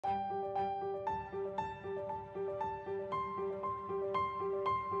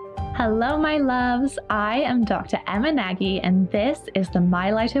Hello, my loves. I am Dr. Emma Nagy, and this is the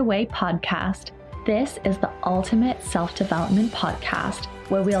My Lighter Way podcast. This is the ultimate self-development podcast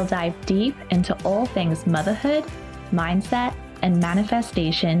where we'll dive deep into all things motherhood, mindset, and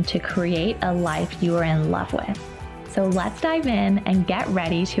manifestation to create a life you are in love with. So let's dive in and get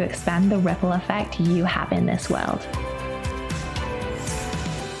ready to expand the ripple effect you have in this world.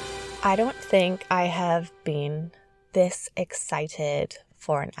 I don't think I have been this excited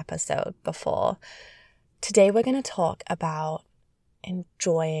for an episode before. Today we're going to talk about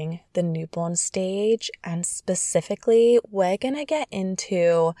enjoying the newborn stage, and specifically we're going to get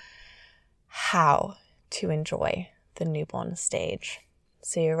into how to enjoy the newborn stage.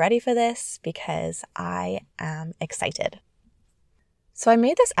 So you're ready for this? Because I am excited. So I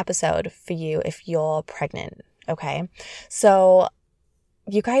made this episode for you if you're pregnant, okay? So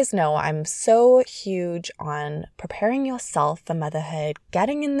you guys know I'm so huge on preparing yourself for motherhood,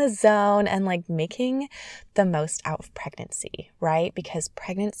 getting in the zone, and making the most out of pregnancy, right? Because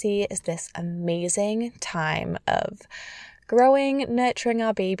pregnancy is this amazing time of growing, nurturing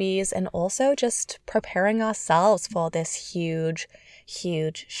our babies, and also just preparing ourselves for this huge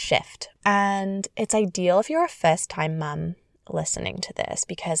shift. And it's ideal if you're a first-time mom listening to this,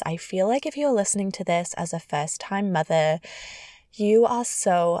 because I feel like if you're listening to this as a first-time mother, you are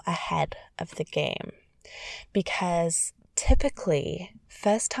so ahead of the game, because typically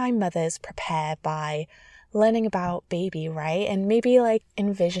first-time mothers prepare by learning about baby, right? And maybe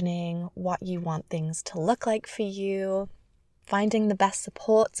envisioning what you want things to look like for you, finding the best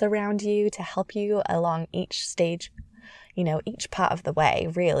supports around you to help you along each stage, each part of the way,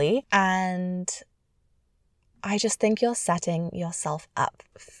 really. And I just think you're setting yourself up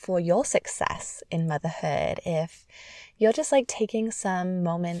for your success in motherhood if you're just taking some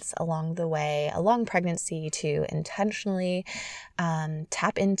moments along the way, along pregnancy, to intentionally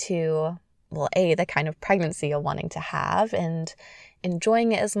tap into, the kind of pregnancy you're wanting to have, and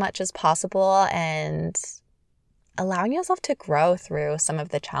enjoying it as much as possible, and allowing yourself to grow through some of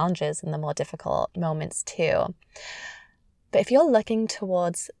the challenges and the more difficult moments too. But if you're looking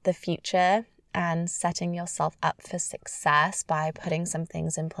towards the future and setting yourself up for success by putting some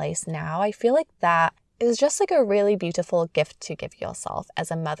things in place now, I feel like that is just a really beautiful gift to give yourself as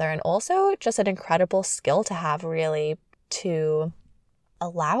a mother, and also just an incredible skill to have, really, to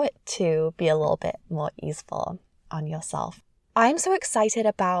allow it to be a little bit more easeful on yourself. I'm so excited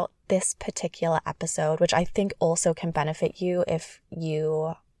about this particular episode, which I think also can benefit you if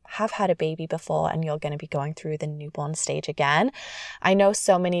you have had a baby before and you're going to be going through the newborn stage again. I know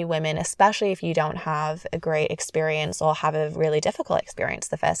so many women, especially if you don't have a great experience or have a really difficult experience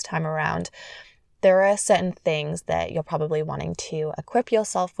the first time around, there are certain things that you're probably wanting to equip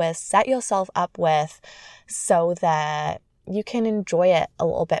yourself with, set yourself up with, so that you can enjoy it a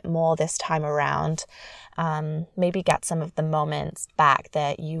little bit more this time around. Maybe get some of the moments back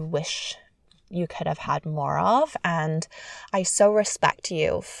that you wish you could have had more of. And I so respect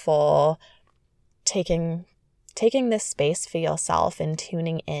you for taking this space for yourself and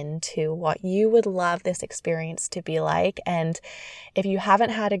tuning into what you would love this experience to be like. And if you haven't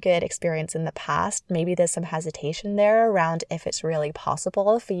had a good experience in the past, maybe there's some hesitation there around if it's really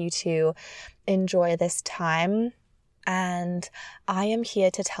possible for you to enjoy this time. And I am here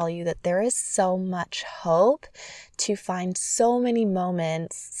to tell you that there is so much hope to find so many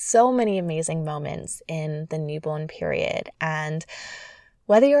moments, so many amazing moments in the newborn period. And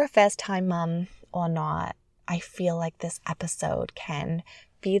whether you're a first-time mom or not, I feel like this episode can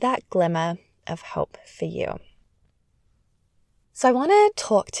be that glimmer of hope for you. So I want to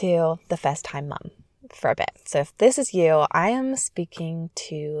talk to the first-time mom for a bit. So if this is you, I am speaking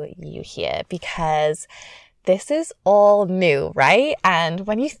to you here because this is all new, right? And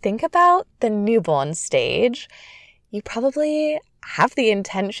when you think about the newborn stage, you probably have the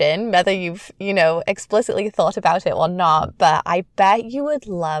intention, whether you've, explicitly thought about it or not, but I bet you would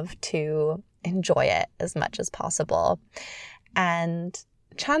love to enjoy it as much as possible. And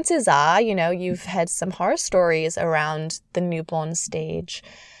chances are, you've heard some horror stories around the newborn stage.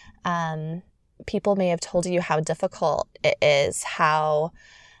 People may have told you how difficult it is,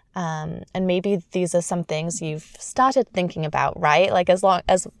 and maybe these are some things you've started thinking about, right? As well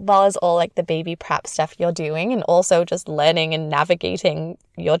as all the baby prep stuff you're doing, and also just learning and navigating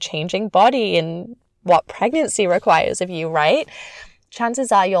your changing body and what pregnancy requires of you, right?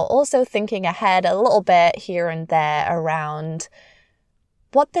 Chances are you're also thinking ahead a little bit here and there around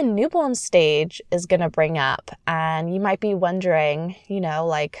what the newborn stage is going to bring up. And you might be wondering,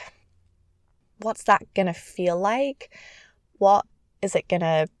 what's that going to feel like? What is it going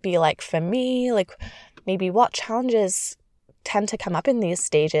to be like for me? Maybe what challenges tend to come up in these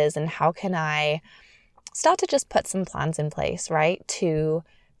stages, and how can I start to just put some plans in place, right, to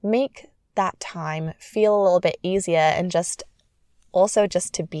make that time feel a little bit easier, and just also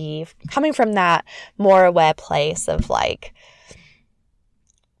just to be coming from that more aware place of like,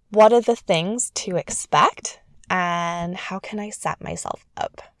 what are the things to expect and how can I set myself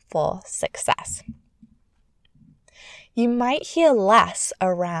up for success? You might hear less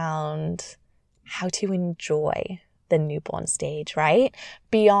around how to enjoy the newborn stage, right?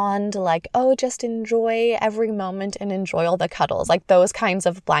 Beyond like, oh, just enjoy every moment and enjoy all the cuddles, like those kinds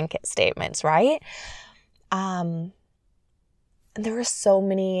of blanket statements, right? And there are so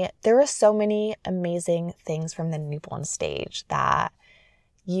many amazing things from the newborn stage that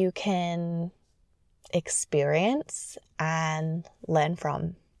you can experience and learn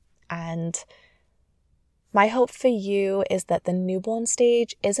from. And my hope for you is that the newborn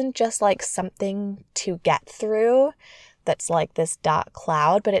stage isn't just like something to get through that's like this dark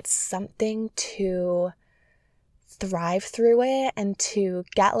cloud, but it's something to thrive through it and to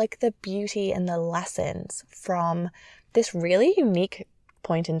get like the beauty and the lessons from this really unique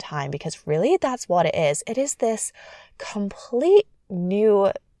point in time, because really that's what it is. It is this complete new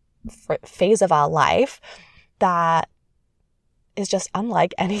phase of our life that is just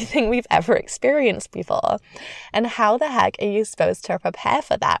unlike anything we've ever experienced before. And how the heck are you supposed to prepare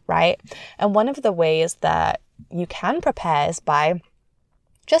for that, right? And one of the ways that you can prepare is by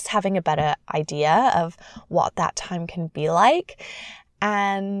just having a better idea of what that time can be like.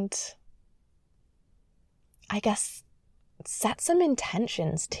 And I guess set some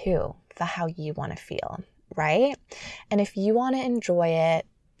intentions too for how you want to feel, right? And if you want to enjoy it,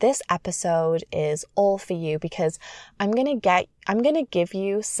 this episode is all for you, because I'm going to give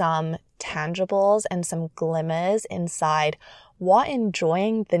you some tangibles and some glimmers inside what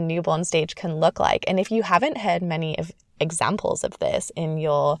enjoying the newborn stage can look like. And if you haven't heard many of examples of this in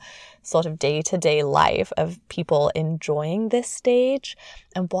your sort of day-to-day life of people enjoying this stage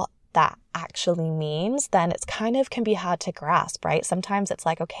and what that actually means, then it's kind of can be hard to grasp, right? Sometimes it's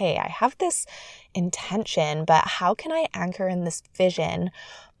like, okay, I have this intention, but how can I anchor in this vision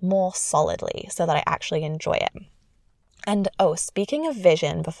more solidly so that I actually enjoy it? And oh, speaking of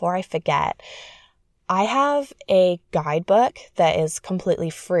vision, before I forget, I have a guidebook that is completely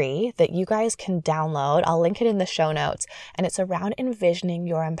free that you guys can download. I'll link it in the show notes, and it's around envisioning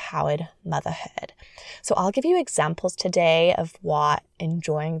your empowered motherhood. So I'll give you examples today of what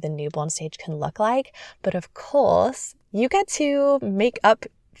enjoying the newborn stage can look like. But of course, you get to make up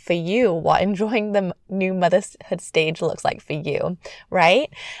for you what enjoying the new motherhood stage looks like for you,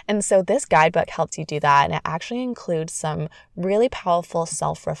 right? And so this guidebook helps you do that, and it actually includes some really powerful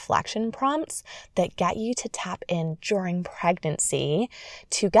self-reflection prompts that get you to tap in during pregnancy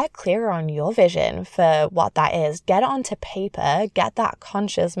to get clearer on your vision for what that is. Get it onto paper, get that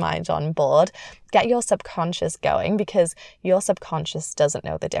conscious mind on board, get your subconscious going, because your subconscious doesn't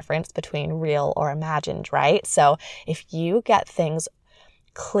know the difference between real or imagined, right? So if you get things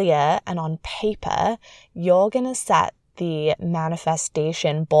clear and on paper, you're going to set the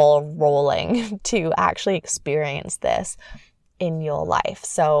manifestation ball rolling to actually experience this in your life.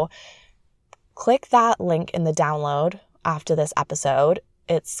 So click that link in the download after this episode.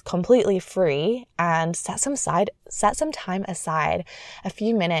 It's completely free, and set some time aside, a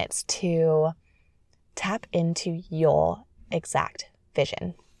few minutes to tap into your exact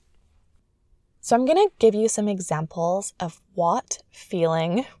vision. So I'm going to give you some examples of what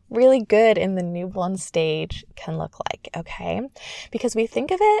feeling really good in the newborn stage can look like, okay? Because we think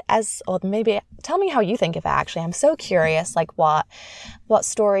of it as, or maybe tell me how you think of it actually. I'm so curious, like what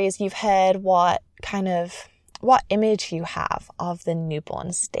stories you've heard, what image you have of the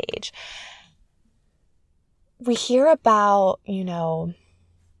newborn stage. We hear about,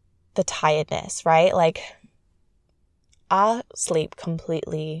 the tiredness, right? Like our sleep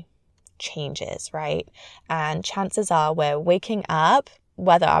completely changes, right? And chances are we're waking up,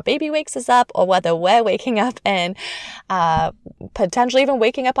 whether our baby wakes us up or whether we're waking up and potentially even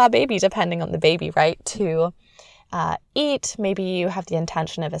waking up our baby, depending on the baby, right? To eat. Maybe you have the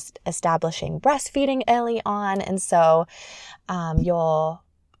intention of establishing breastfeeding early on. And so you're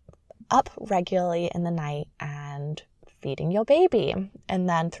up regularly in the night and feeding your baby. And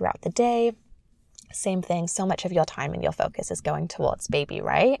then throughout the day, same thing, so much of your time and your focus is going towards baby,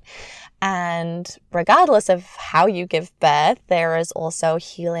 right? And regardless of how you give birth, there is also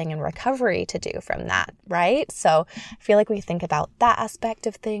healing and recovery to do from that, right? So I feel like we think about that aspect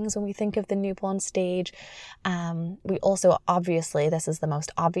of things when we think of the newborn stage. We also, obviously, this is the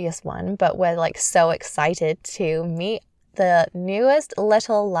most obvious one, but we're like so excited to meet the newest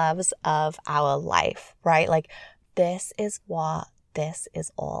little loves of our life, right? Like this is what this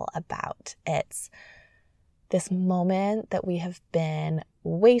is all about. It's this moment that we have been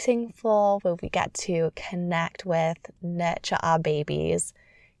waiting for, where we get to connect with, nurture our babies,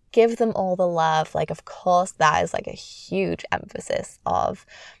 give them all the love. Like, of course, that is like a huge emphasis of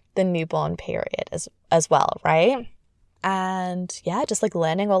the newborn period as well, right? And yeah, just like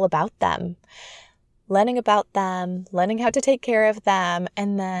learning all about them, learning how to take care of them.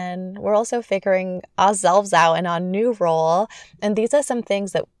 And then we're also figuring ourselves out in our new role. And these are some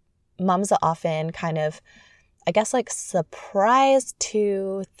things that mums are often kind of, I guess, like surprised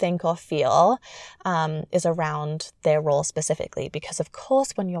to think or feel is around their role specifically. Because of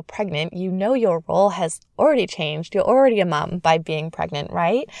course, when you're pregnant, you know your role has already changed. You're already a mum by being pregnant,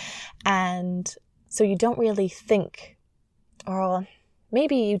 right? And so you don't really think, or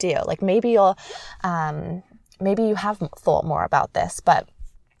maybe you do, like maybe you have thought more about this, but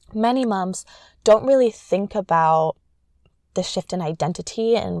many mums don't really think about the shift in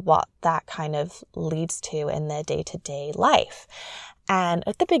identity and what that kind of leads to in their day-to-day life. And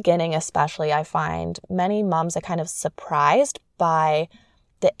at the beginning especially, I find many moms are kind of surprised by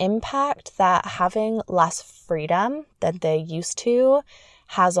the impact that having less freedom than they're used to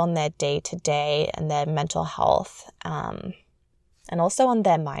has on their day-to-day and their mental health, and also on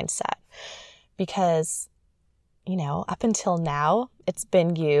their mindset. Because up until now, it's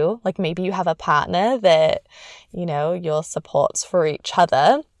been you. Like, maybe you have a partner that, your supports for each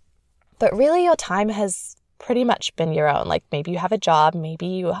other. But really, your time has pretty much been your own. Like, maybe you have a job, maybe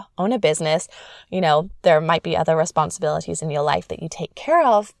you own a business. There might be other responsibilities in your life that you take care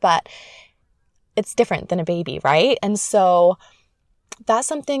of, but it's different than a baby, right? And so that's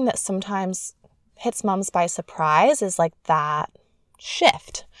something that sometimes hits mums by surprise, is like that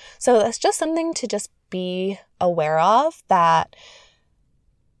shift. So that's just something to just be aware of, that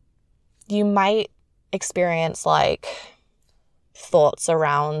you might experience like thoughts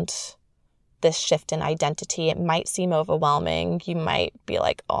around this shift in identity. It might seem overwhelming. You might be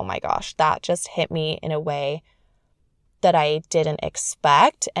like, oh my gosh, that just hit me in a way that I didn't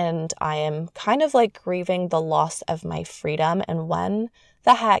expect. And I am kind of like grieving the loss of my freedom. And when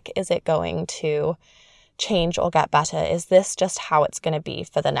the heck is it going to change or get better? Is this just how it's going to be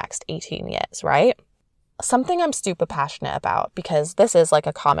for the next 18 years, right? Something I'm super passionate about, because this is like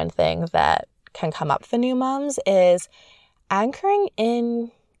a common thing that can come up for new moms, is anchoring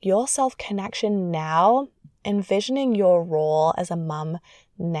in your self-connection now, envisioning your role as a mom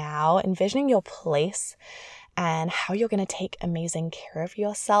now, envisioning your place and how you're going to take amazing care of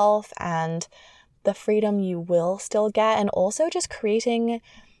yourself and the freedom you will still get, and also just creating,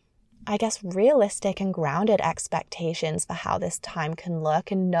 I guess, realistic and grounded expectations for how this time can look,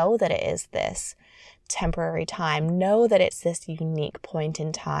 and know that it is this temporary time. Know that it's this unique point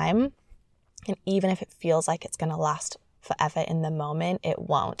in time. And even if it feels like it's going to last forever in the moment, it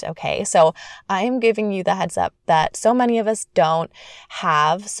won't, okay? So I am giving you the heads up that so many of us don't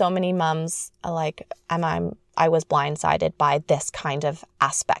have. So many mums are like, I was blindsided by this kind of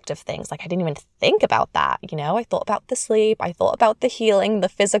aspect of things. Like, I didn't even think about that, I thought about the sleep, I thought about the healing, the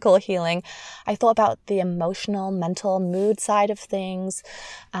physical healing, I thought about the emotional, mental, mood side of things,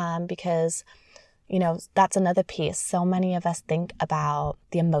 because that's another piece. So many of us think about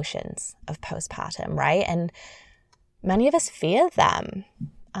the emotions of postpartum, right? And many of us fear them,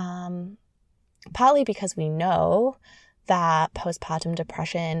 partly because we know that postpartum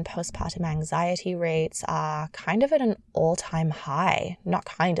depression, postpartum anxiety rates are kind of at an all-time high. Not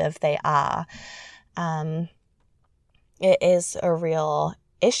kind of, they are. It is a real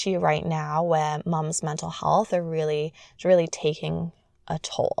issue right now where mums' mental health are really really a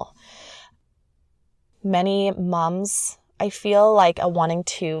toll. Many mums, I feel like, are wanting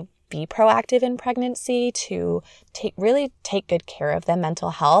to be proactive in pregnancy, to really take good care of their mental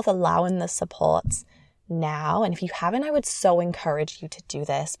health, allowing the supports now. And if you haven't, I would so encourage you to do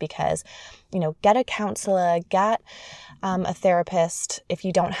this, because, get a counselor, get a therapist if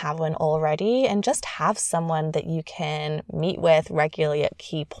you don't have one already, and just have someone that you can meet with regularly at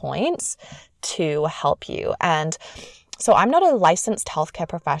key points to help you. And so I'm not a licensed healthcare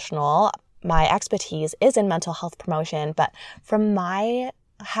professional. My expertise is in mental health promotion, but from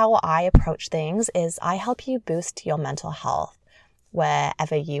how I approach things is I help you boost your mental health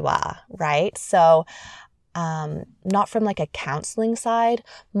wherever you are, right? So not from like a counseling side,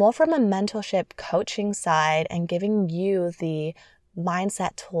 more from a mentorship coaching side, and giving you the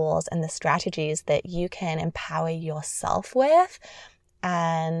mindset tools and the strategies that you can empower yourself with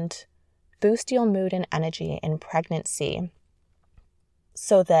and boost your mood and energy in pregnancy,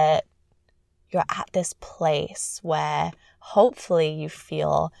 so that you're at this place where hopefully you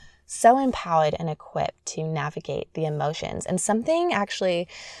feel so empowered and equipped to navigate the emotions. And something actually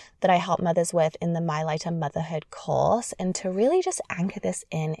that I help mothers with in the My Lighter Motherhood course, and to really just anchor this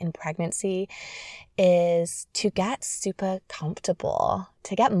in pregnancy, is to get super comfortable,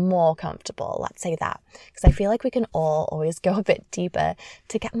 to get more comfortable, let's say that. Because I feel like we can all always go a bit deeper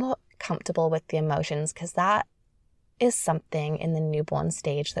to get more comfortable with the emotions, because that is something in the newborn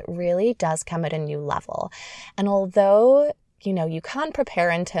stage that really does come at a new level. And although you can't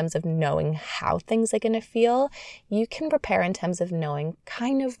prepare in terms of knowing how things are going to feel, you can prepare in terms of knowing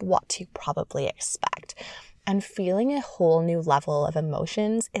kind of what to probably expect. And feeling a whole new level of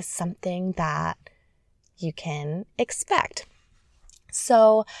emotions is something that you can expect.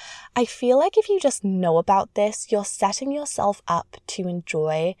 So I feel like if you just know about this, you're setting yourself up to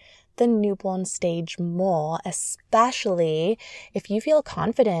enjoy the newborn stage more, especially if you feel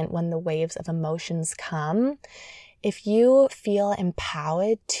confident when the waves of emotions come. If you feel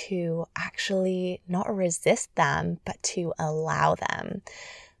empowered to actually not resist them, but to allow them.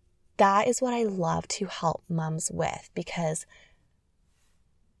 That is what I love to help moms with, because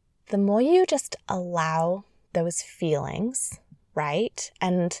the more you just allow those feelings, right?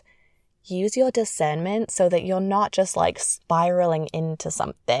 And use your discernment so that you're not just like spiraling into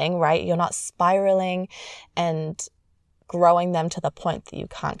something, right? You're not spiraling and growing them to the point that you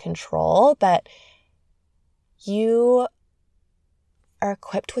can't control, but you are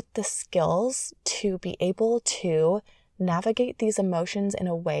equipped with the skills to be able to navigate these emotions in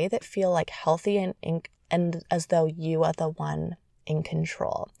a way that feel like healthy and as though you are the one in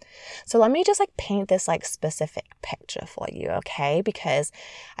control. So let me just like paint this like specific picture for you, okay? Because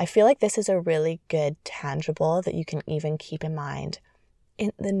I feel like this is a really good tangible that you can even keep in mind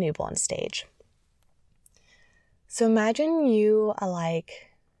in the newborn stage. So imagine you are like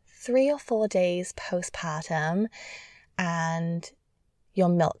 3 or 4 days postpartum and your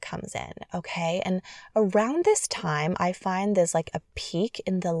milk comes in, okay? And around this time, I find there's like a peak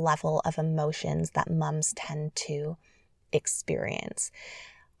in the level of emotions that mums tend to experience.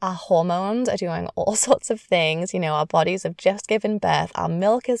 Our hormones are doing all sorts of things. Our bodies have just given birth. Our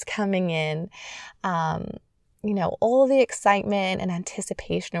milk is coming in. All the excitement and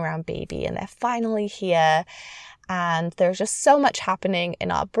anticipation around baby, and they're finally here. And there's just so much happening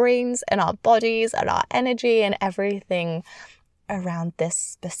in our brains and our bodies and our energy and everything around this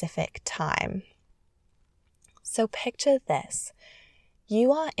specific time. So picture this.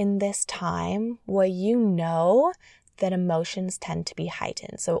 You are in this time where you know that emotions tend to be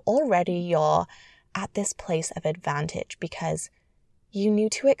heightened. So already you're at this place of advantage because you knew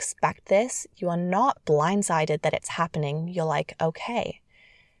to expect this. You are not blindsided that it's happening. You're like, okay,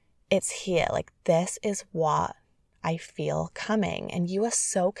 it's here. Like, this is what I feel coming. And you are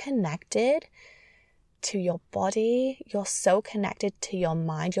so connected to your body. You're so connected to your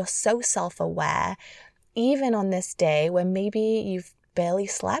mind. You're so self-aware, even on this day where maybe you've barely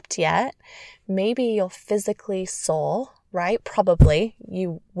slept yet. Maybe you're physically sore, right? Probably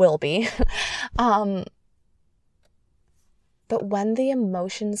you will be. But when the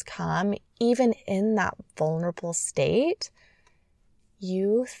emotions come, even in that vulnerable state,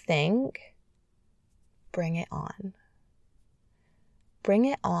 you think, bring it on. Bring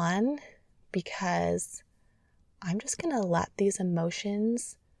it on, because I'm just going to let these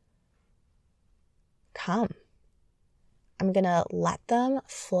emotions come. I'm going to let them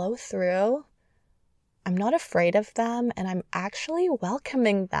flow through. I'm not afraid of them, and I'm actually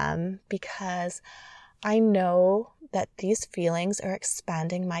welcoming them because I know that these feelings are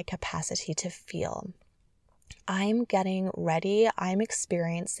expanding my capacity to feel. I'm getting ready. I'm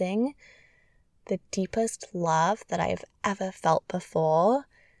experiencing the deepest love that I've ever felt before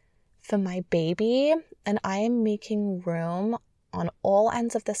for my baby, and I am making room on all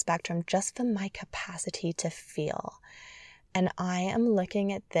ends of the spectrum just for my capacity to feel. And I am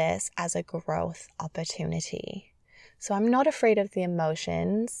looking at this as a growth opportunity. So I'm not afraid of the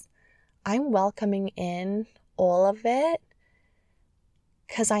emotions. I'm welcoming in all of it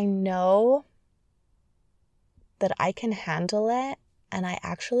because I know that I can handle it, and I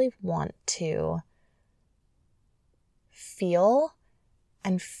actually want to feel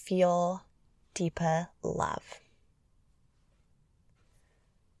and feel deeper love.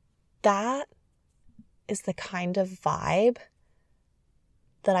 That is the kind of vibe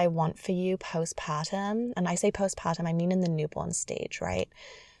that I want for you postpartum. And I say postpartum, I mean in the newborn stage, right?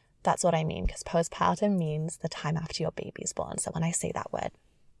 That's what I mean, because postpartum means the time after your baby's born. So when I say that word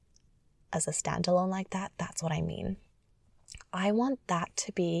as a standalone like that, that's what I mean. I want that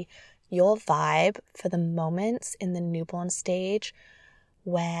to be your vibe for the moments in the newborn stage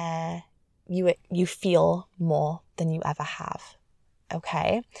where you feel more than you ever have.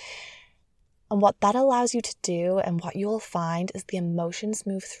 okay? And what that allows you to do, and what you'll find, is the emotions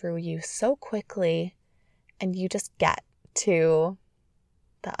move through you so quickly, and you just get to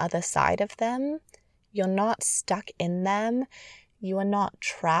the other side of them. You're not stuck in them. You are not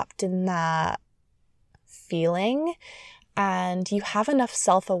trapped in that feeling. And you have enough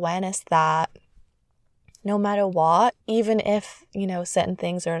self-awareness that no matter what, even if, certain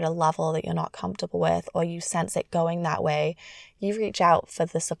things are at a level that you're not comfortable with, or you sense it going that way, you reach out for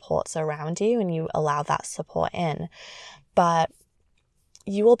the supports around you and you allow that support in. But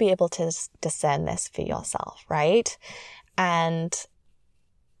you will be able to discern this for yourself, right? And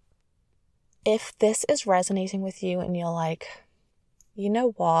if this is resonating with you and you're like, you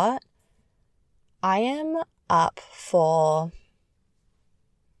know what? I am up for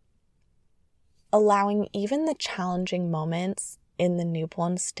allowing even the challenging moments in the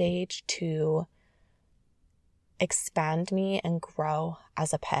newborn stage to expand me and grow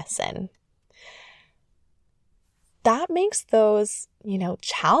as a person. That makes those,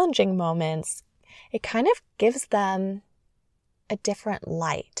 challenging moments, it kind of gives them a different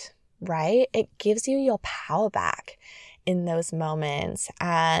light, right? It gives you your power back in those moments,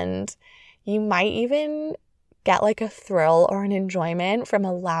 and you might even get like a thrill or an enjoyment from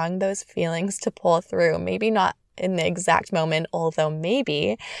allowing those feelings to pour through. Maybe not in the exact moment, although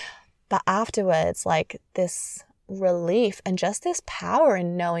maybe, but afterwards, like this relief and just this power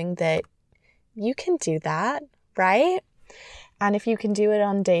in knowing that you can do that, right? And if you can do it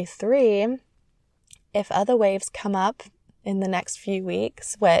on day 3, if other waves come up in the next few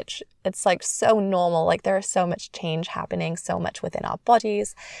weeks, which it's like so normal, like there is so much change happening, so much within our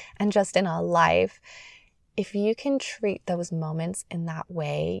bodies and just in our life. If you can treat those moments in that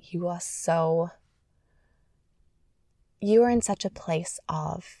way, you are in such a place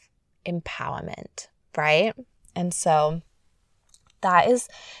of empowerment, right? And so that is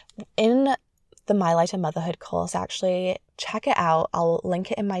in the My Lighter Motherhood course. Actually, check it out. I'll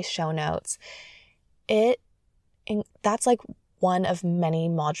link it in my show notes. That's like one of many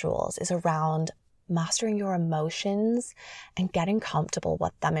modules, is around mastering your emotions and getting comfortable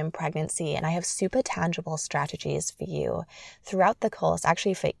with them in pregnancy. And I have super tangible strategies for you throughout the course.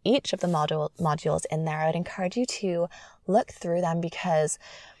 Actually, for each of the modules in there, I would encourage you to look through them, because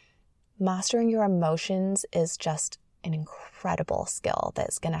mastering your emotions is just an incredible skill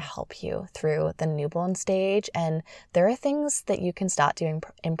that's going to help you through the newborn stage. And there are things that you can start doing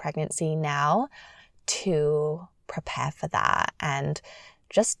in pregnancy now to prepare for that. And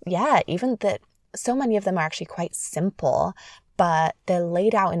just, even that so many of them are actually quite simple, but they're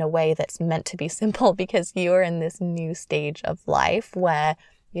laid out in a way that's meant to be simple, because you're in this new stage of life where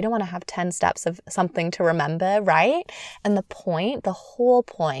you don't want to have 10 steps of something to remember, right? And the whole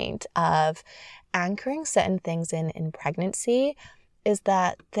point of anchoring certain things in pregnancy is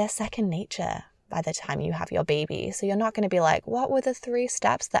that they're second nature by the time you have your baby. So you're not going to be like, what were the 3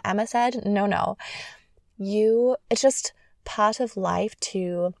 steps that Emma said? No. It's just part of life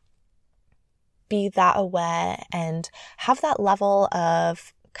to be that aware and have that level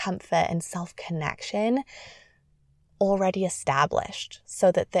of comfort and self-connection already established,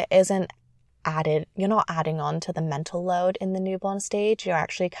 so that you're not adding on to the mental load in the newborn stage. You're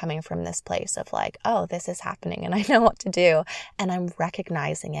actually coming from this place of like, oh, this is happening and I know what to do and I'm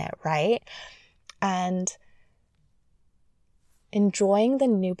recognizing it, right? And enjoying the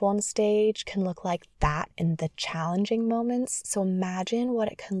newborn stage can look like that in the challenging moments. So imagine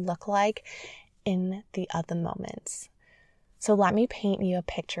what it can look like in the other moments. So let me paint you a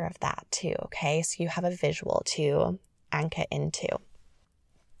picture of that too, okay? So you have a visual to anchor into.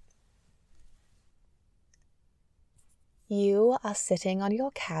 You are sitting on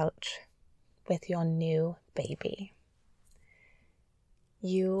your couch with your new baby.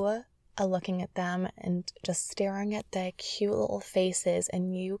 You are looking at them and just staring at their cute little faces,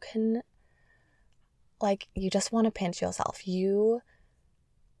 and you can, you just want to pinch yourself. You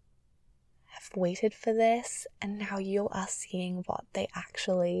have waited for this, and now you are seeing what they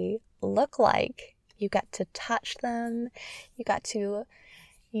actually look like. You get to touch them. You got to,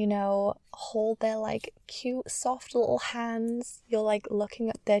 hold their cute, soft little hands. You're looking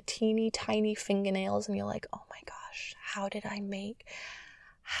at their teeny tiny fingernails, and you're like, oh my gosh, how did I make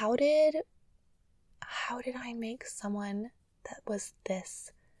someone that was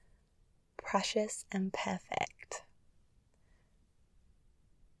this precious and perfect?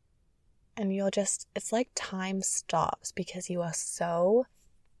 And it's like time stops, because you are so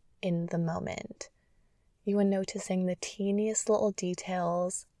in the moment. You are noticing the teeniest little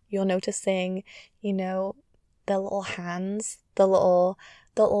details. You're noticing, the their little hands, the little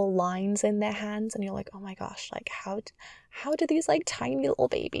lines in their hands, and you're like, oh my gosh, like how do these like tiny little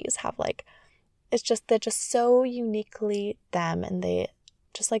babies have like, they're just so uniquely them, and they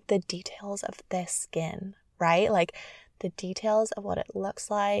just like the details of their skin, right? Like the details of what it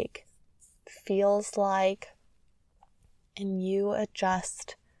looks like, feels like, and you are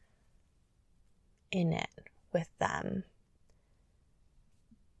just in it with them.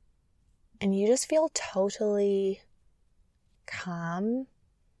 And you just feel totally calm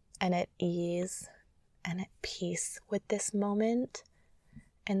and at ease and at peace with this moment.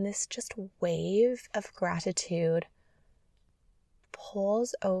 And this just wave of gratitude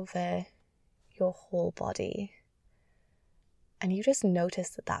pours over your whole body. And you just notice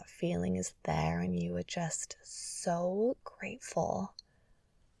that that feeling is there, and you are just so grateful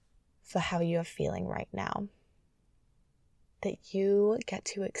for how you are feeling right now. That you get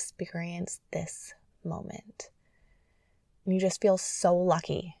to experience this moment. And you just feel so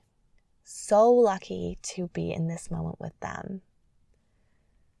lucky to be in this moment with them.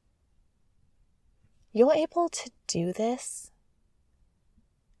 You're able to do this,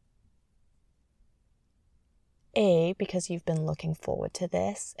 because you've been looking forward to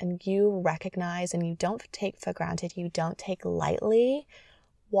this, and you recognize and you don't take for granted, you don't take lightly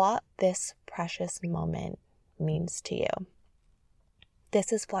what this precious moment means to you.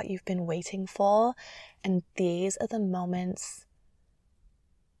 This is what you've been waiting for, and these are the moments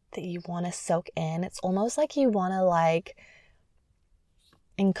that you want to soak in. It's almost like you want to like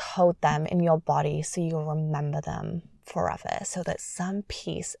encode them in your body so you'll remember them forever, so that some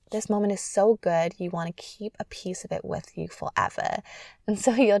piece, this moment is so good, you want to keep a piece of it with you forever. And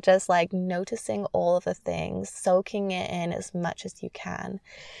so you're just like noticing all of the things, soaking it in as much as you can.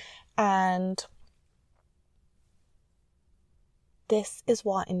 And this is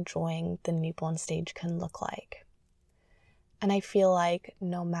what enjoying the newborn stage can look like. And I feel like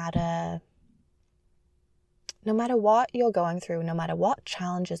no matter what you're going through, no matter what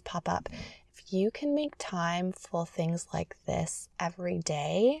challenges pop up, if you can make time for things like this every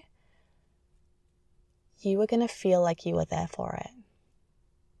day, you are going to feel like you are there for it,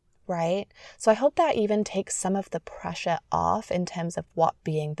 right? So I hope that even takes some of the pressure off in terms of what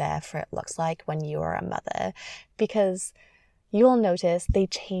being there for it looks like when you are a mother, because you will notice they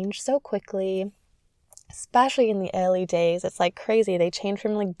change so quickly, especially in the early days. It's like crazy. They change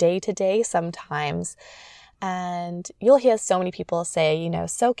from like day to day sometimes. And you'll hear so many people say,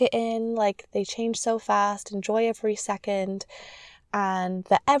 soak it in, like they change so fast, enjoy every second. And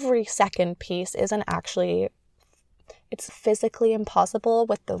the every second piece isn't actually, it's physically impossible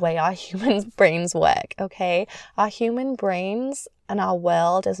with the way our human brains work, okay? Our human brains and our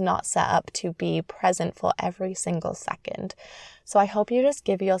world is not set up to be present for every single second. So I hope you just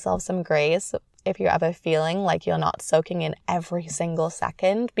give yourself some grace if you're ever feeling like you're not soaking in every single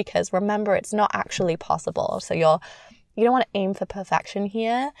second, because remember, it's not actually possible. So you don't want to aim for perfection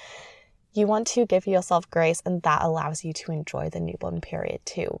here. You want to give yourself grace, and that allows you to enjoy the newborn period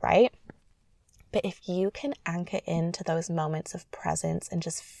too, right? But if you can anchor into those moments of presence and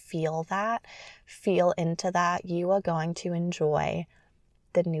just feel into that, you are going to enjoy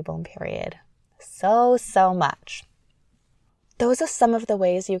the newborn period so much. Those are some of the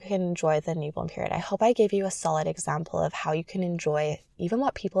ways you can enjoy the newborn period. I hope I gave you a solid example of how you can enjoy even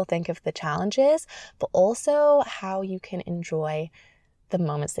what people think of the challenges, but also how you can enjoy the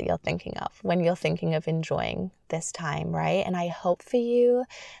moments that you're thinking of when you're thinking of enjoying this time, right? And I hope for you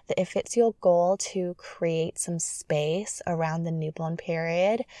that if it's your goal to create some space around the newborn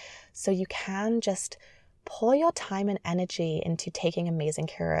period, so you can just pour your time and energy into taking amazing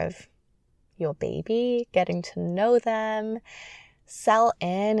care of your baby, getting to know them, settle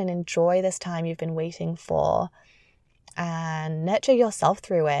in and enjoy this time you've been waiting for, and nurture yourself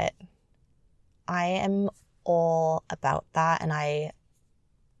through it. I am all about that, and I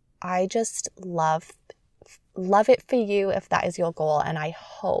just love it for you if that is your goal, and I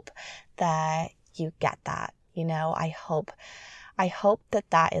hope that you get that. I hope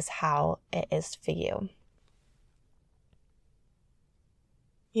that is how it is for you.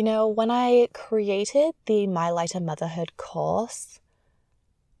 When I created the My Lighter Motherhood course,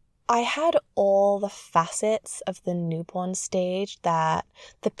 I had all the facets of the newborn stage, that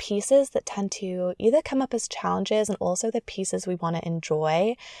the pieces that tend to either come up as challenges and also the pieces we want to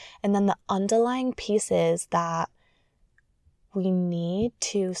enjoy, and then the underlying pieces that we need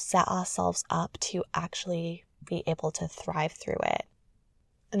to set ourselves up to actually be able to thrive through it.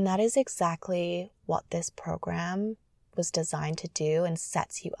 And that is exactly what this program was designed to do and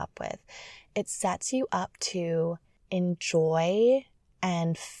sets you up with. It sets you up to enjoy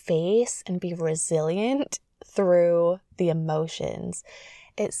and face and be resilient through the emotions.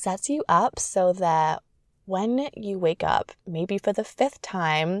 It sets you up so that when you wake up, maybe for the 5th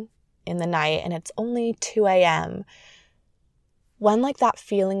time in the night and it's only 2 a.m., when like that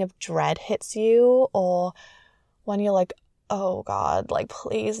feeling of dread hits you, or when you're like, oh God, like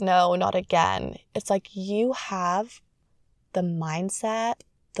please no, not again. It's like you have the mindset,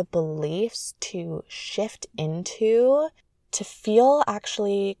 the beliefs to shift into, to feel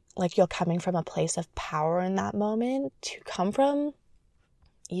actually like you're coming from a place of power in that moment, to come from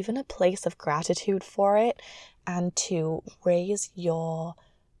even a place of gratitude for it, and to raise your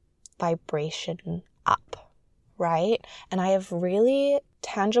vibration up, right? And I have really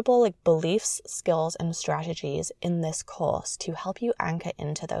tangible like beliefs, skills, and strategies in this course to help you anchor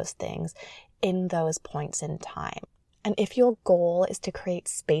into those things in those points in time. And if your goal is to create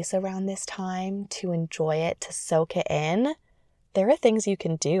space around this time, to enjoy it, to soak it in, there are things you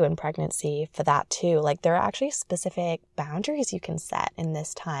can do in pregnancy for that too. Like there are actually specific boundaries you can set in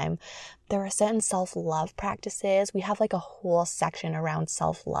this time. There are certain self-love practices. We have like a whole section around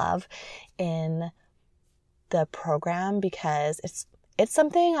self-love in the program because it's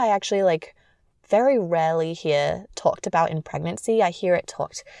something I actually like very rarely hear talked about in pregnancy. I hear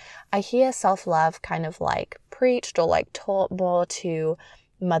self-love kind of like preached or like taught more to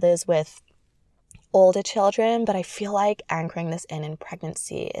mothers with older children, but I feel like anchoring this in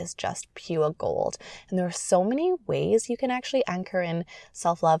pregnancy is just pure gold. And there are so many ways you can actually anchor in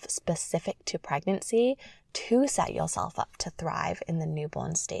self-love specific to pregnancy to set yourself up to thrive in the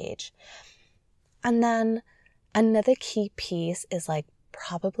newborn stage. And then another key piece is like,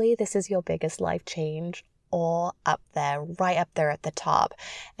 probably this is your biggest life change, or up there, right up there at the top.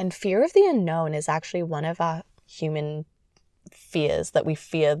 And fear of the unknown is actually one of our human fears that we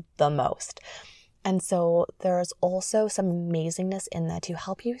fear the most. And so there's also some amazingness in there to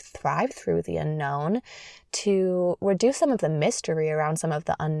help you thrive through the unknown, to reduce some of the mystery around some of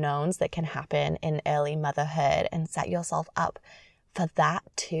the unknowns that can happen in early motherhood, and set yourself up for that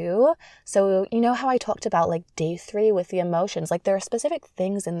too. So you know how I talked about like day 3 with the emotions, like there are specific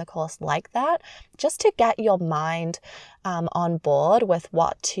things in the course like that, just to get your mind on board with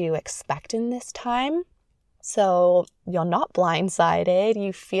what to expect in this time. So you're not blindsided,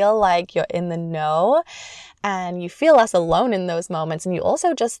 you feel like you're in the know, and you feel less alone in those moments. And you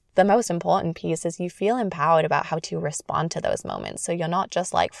also just, the most important piece is you feel empowered about how to respond to those moments. So you're not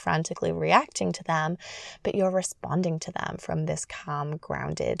just like frantically reacting to them, but you're responding to them from this calm,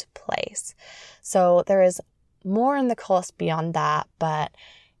 grounded place. So there is more in the course beyond that, but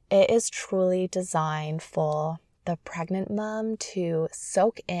it is truly designed for the pregnant mom to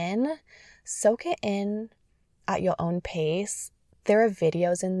soak it in at your own pace. There are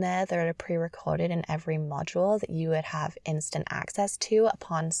videos in there that are pre-recorded in every module that you would have instant access to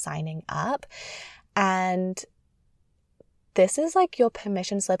upon signing up. And this is like your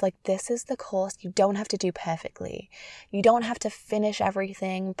permission slip. Like this is the course you don't have to do perfectly. You don't have to finish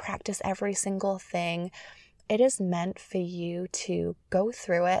everything, practice every single thing. It is meant for you to go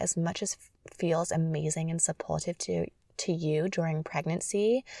through it as much as feels amazing and supportive to you during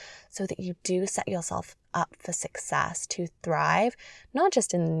pregnancy, so that you do set yourself up for success, to thrive, not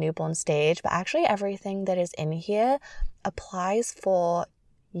just in the newborn stage, but actually everything that is in here applies for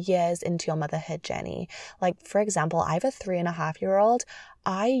years into your motherhood journey. Like, for example, I have a 3.5-year-old.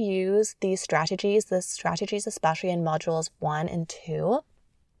 I use the strategies especially in modules 1 and 2.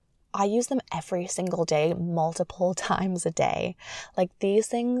 I use them every single day, multiple times a day. Like these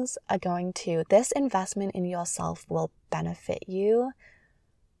things are this investment in yourself will benefit you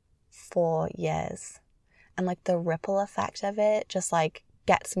for years. And like the ripple effect of it just like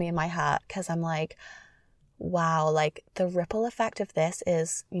gets me in my heart, because I'm like, wow, like the ripple effect of this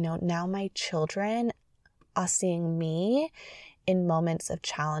is, now my children are seeing me in moments of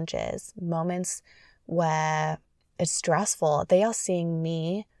challenges, moments where it's stressful. They are seeing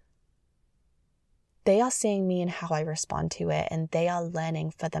me in how I respond to it, and they are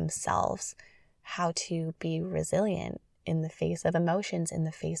learning for themselves how to be resilient in the face of emotions, in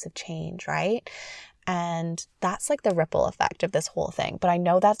the face of change, right? And that's like the ripple effect of this whole thing. But I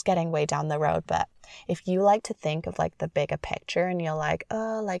know that's getting way down the road. But if you like to think of like the bigger picture, and you're like,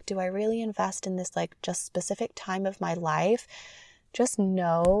 oh, like, do I really invest in this like just specific time of my life? Just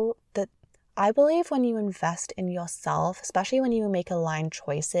know that I believe when you invest in yourself, especially when you make aligned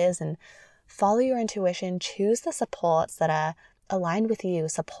choices and follow your intuition, choose the supports that are aligned with you,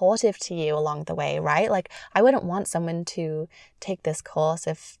 supportive to you along the way, right? Like I wouldn't want someone to take this course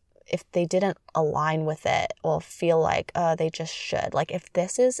if they didn't align with it or feel like, oh, they just should. Like if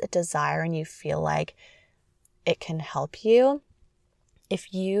this is a desire and you feel like it can help you,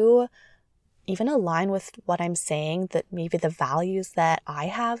 if you even align with what I'm saying, that maybe the values that I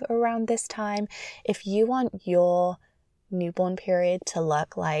have around this time. If you want your newborn period to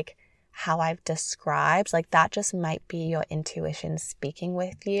look like how I've described, like that just might be your intuition speaking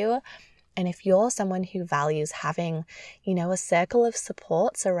with you. And if you're someone who values having, a circle of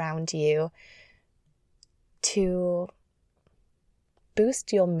supports around you to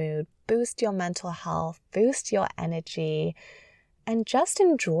boost your mood, boost your mental health, boost your energy, and just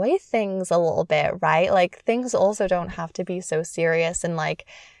enjoy things a little bit, right? Like things also don't have to be so serious, and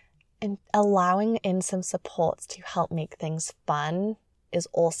allowing in some supports to help make things fun is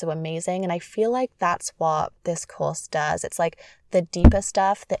also amazing. And I feel like that's what this course does. It's like the deeper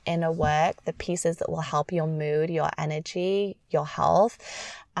stuff, the inner work, the pieces that will help your mood, your energy, your health.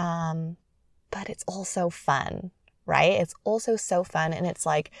 But it's also fun, right? It's also so fun, and it's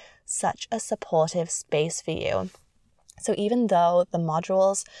like such a supportive space for you. So even though the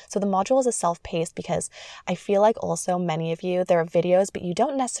modules are self-paced, because I feel like also many of you, there are videos, but you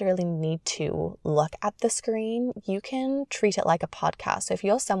don't necessarily need to look at the screen. You can treat it like a podcast. So if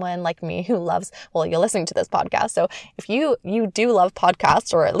you're someone like me who loves, you're listening to this podcast. So if you do love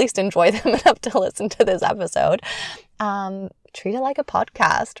podcasts, or at least enjoy them enough to listen to this episode, treat it like a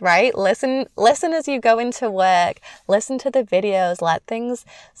podcast, right? Listen as you go into work, listen to the videos, let things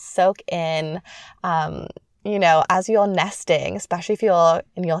soak in. As you're nesting, especially if you're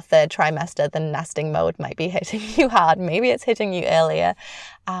in your third trimester, the nesting mode might be hitting you hard. Maybe it's hitting you earlier.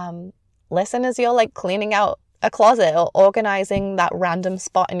 Listen as you're like cleaning out a closet or organizing that random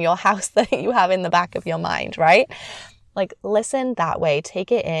spot in your house that you have in the back of your mind, right? Like listen that way,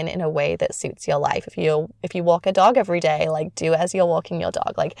 take it in a way that suits your life. If you walk a dog every day, like do it as you're walking your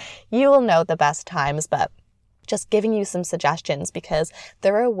dog. Like you will know the best times, but just giving you some suggestions, because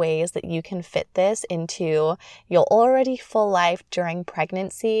there are ways that you can fit this into your already full life during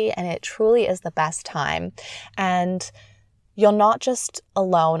pregnancy, and it truly is the best time. And you're not just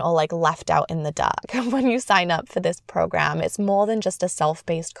alone or like left out in the dark when you sign up for this program. It's more than just a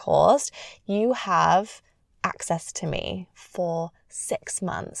self-paced course. You have access to me for 6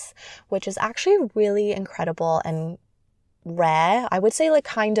 months, which is actually really incredible and rare. I would say like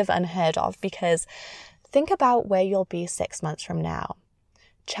kind of unheard of, because think about where you'll be 6 months from now.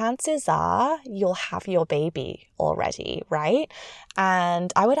 Chances are you'll have your baby already, right?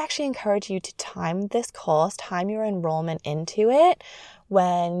 And I would actually encourage you to time this course, time your enrollment into it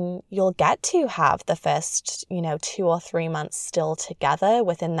when you'll get to have the first, 2 or 3 months still together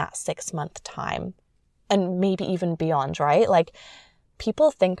within that 6 month time, and maybe even beyond, right? Like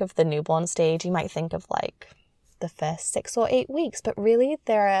people think of the newborn stage, you might think of like the first 6 or 8 weeks, but really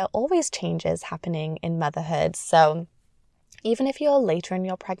there are always changes happening in motherhood. So even if you're later in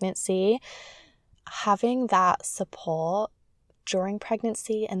your pregnancy, having that support during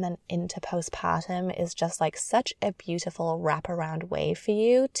pregnancy and then into postpartum is just like such a beautiful wraparound way for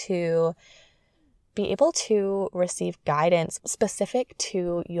you to be able to receive guidance specific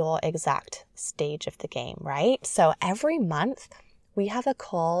to your exact stage of the game, right? So every month we have a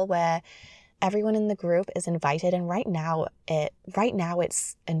call where everyone in the group is invited, and right now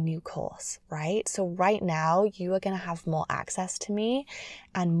it's a new course, right? So right now you are going to have more access to me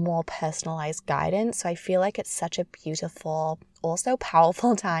and more personalized guidance. So I feel like it's such a beautiful, also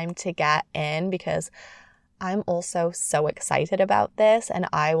powerful time to get in, because I'm also so excited about this, and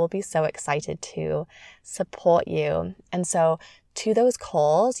I will be so excited to support you. And so to those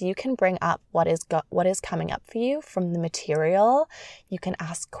calls, you can bring up what is coming up for you from the material. You can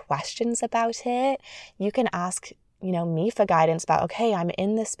ask questions about it. You can ask, me for guidance about, okay, I'm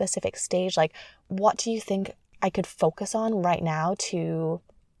in this specific stage. Like, what do you think I could focus on right now to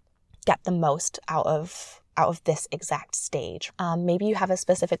get the most out of this exact stage? Maybe you have a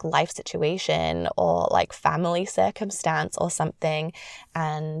specific life situation or like family circumstance or something,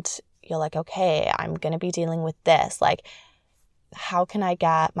 and you're like, okay, I'm going to be dealing with this. Like, how can I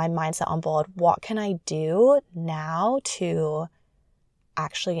get my mindset on board? What can I do now to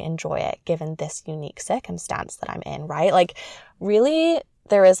actually enjoy it given this unique circumstance that I'm in, right? Like really,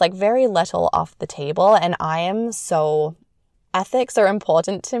 there is like very little off the table, and ethics are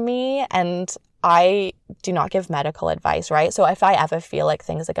important to me, and I do not give medical advice, right? So if I ever feel like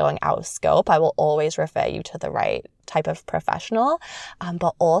things are going out of scope, I will always refer you to the right type of professional.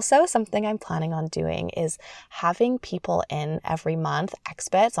 But also something I'm planning on doing is having people in every month,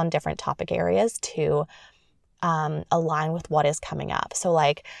 experts on different topic areas to align with what is coming up. So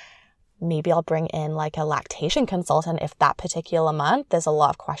like maybe I'll bring in like a lactation consultant if that particular month there's a lot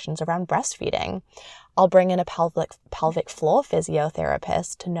of questions around breastfeeding. I'll bring in a pelvic floor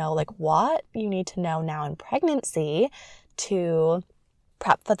physiotherapist to know like what you need to know now in pregnancy to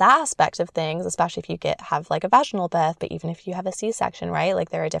prep for that aspect of things, especially if you have like a vaginal birth, but even if you have a C-section, right?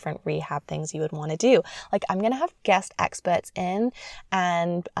 Like there are different rehab things you would want to do. Like I'm going to have guest experts in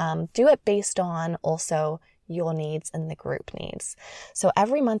and do it based on also your needs and the group needs. So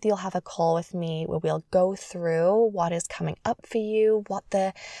every month you'll have a call with me where we'll go through what is coming up for you, what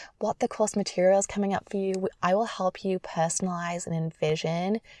the course material is coming up for you. I will help you personalize and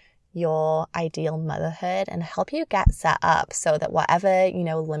envision your ideal motherhood and help you get set up so that whatever,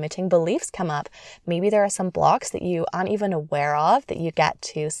 limiting beliefs come up, maybe there are some blocks that you aren't even aware of that you get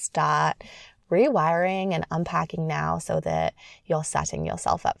to start rewiring and unpacking now so that you're setting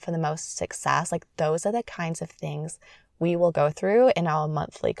yourself up for the most success. Like those are the kinds of things we will go through in our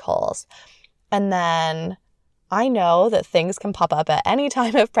monthly calls. And then I know that things can pop up at any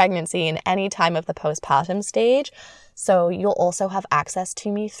time of pregnancy and any time of the postpartum stage. So you'll also have access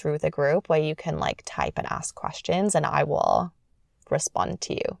to me through the group where you can like type and ask questions and I will respond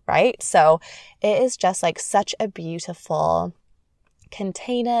to you, right? So it is just like such a beautiful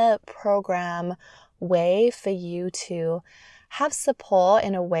container program way for you to have support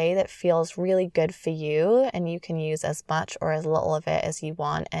in a way that feels really good for you, and you can use as much or as little of it as you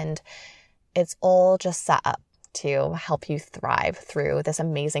want, and it's all just set up to help you thrive through this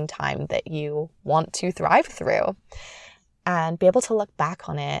amazing time that you want to thrive through, and be able to look back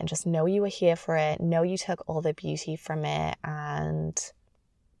on it and just know you were here for it, know you took all the beauty from it and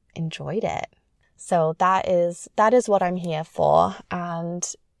enjoyed it. So that is what I'm here for. And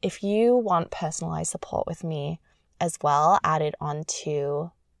if you want personalized support with me as well, added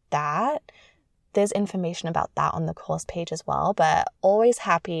onto that, there's information about that on the course page as well. But always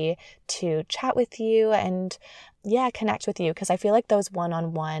happy to chat with you and connect with you, because I feel like those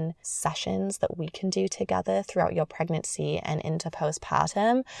one-on-one sessions that we can do together throughout your pregnancy and into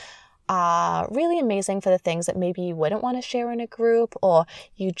postpartum are really amazing for the things that maybe you wouldn't want to share in a group, or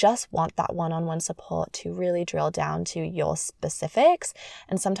you just want that one-on-one support to really drill down to your specifics.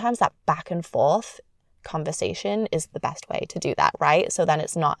 And sometimes that back and forth conversation is the best way to do that, right? So then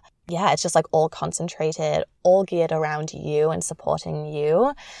it's not, it's just like all concentrated, all geared around you and supporting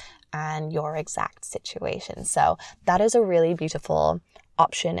you and your exact situation. So that is a really beautiful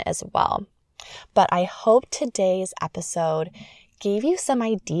option as well. But I hope today's episode gave you some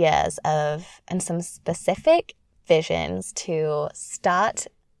ideas and some specific visions to start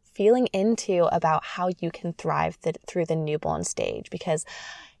feeling into about how you can thrive through the newborn stage. Because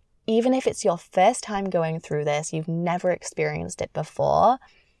even if it's your first time going through this, you've never experienced it before,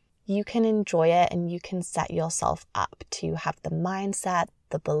 you can enjoy it and you can set yourself up to have the mindset,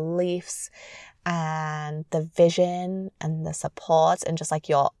 the beliefs, and the vision and the support and just like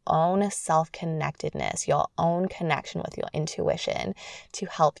your own self-connectedness, your own connection with your intuition to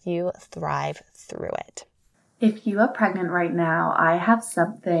help you thrive through it. If you are pregnant right now, I have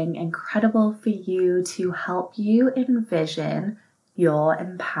something incredible for you to help you envision your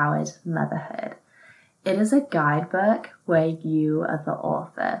empowered motherhood. It is a guidebook where you are the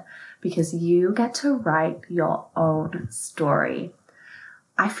author because you get to write your own story.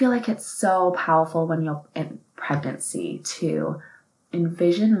 I feel like it's so powerful when you're in pregnancy to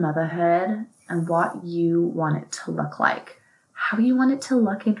envision motherhood and what you want it to look like, how you want it to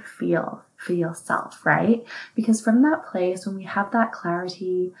look and feel for yourself, right? Because from that place, when we have that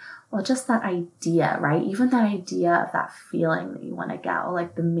clarity or just that idea, right? Even that idea of that feeling that you want to get, or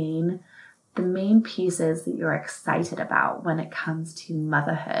like the main pieces that you're excited about when it comes to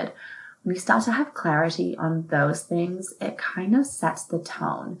motherhood, when you start to have clarity on those things, it kind of sets the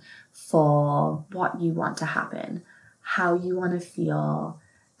tone for what you want to happen, how you want to feel,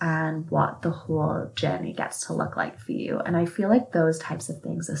 and what the whole journey gets to look like for you. And I feel like those types of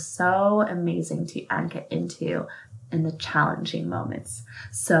things are so amazing to anchor into in the challenging moments.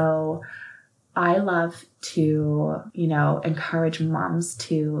 So I love to, encourage moms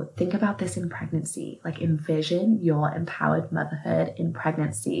to think about this in pregnancy, like envision your empowered motherhood in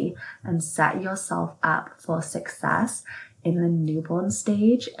pregnancy and set yourself up for success in the newborn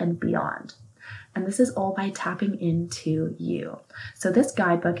stage and beyond. And this is all by tapping into you. So this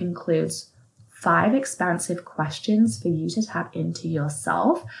guidebook includes 5 expansive questions for you to tap into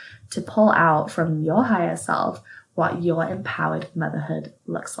yourself to pull out from your higher self what your empowered motherhood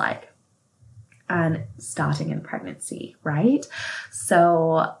looks like. And starting in pregnancy, right?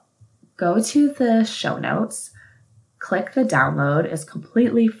 So go to the show notes, click the download, it's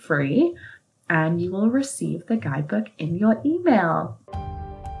completely free, and you will receive the guidebook in your email.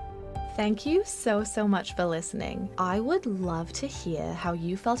 Thank you so much for listening. I would love to hear how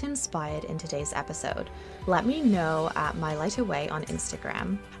you felt inspired in today's episode. Let me know at My Light Away on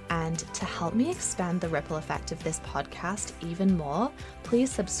Instagram. And to help me expand the ripple effect of this podcast even more, please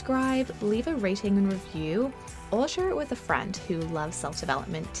subscribe, leave a rating and review, or share it with a friend who loves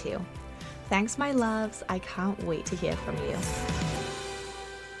self-development too. Thanks, my loves. I can't wait to hear from you.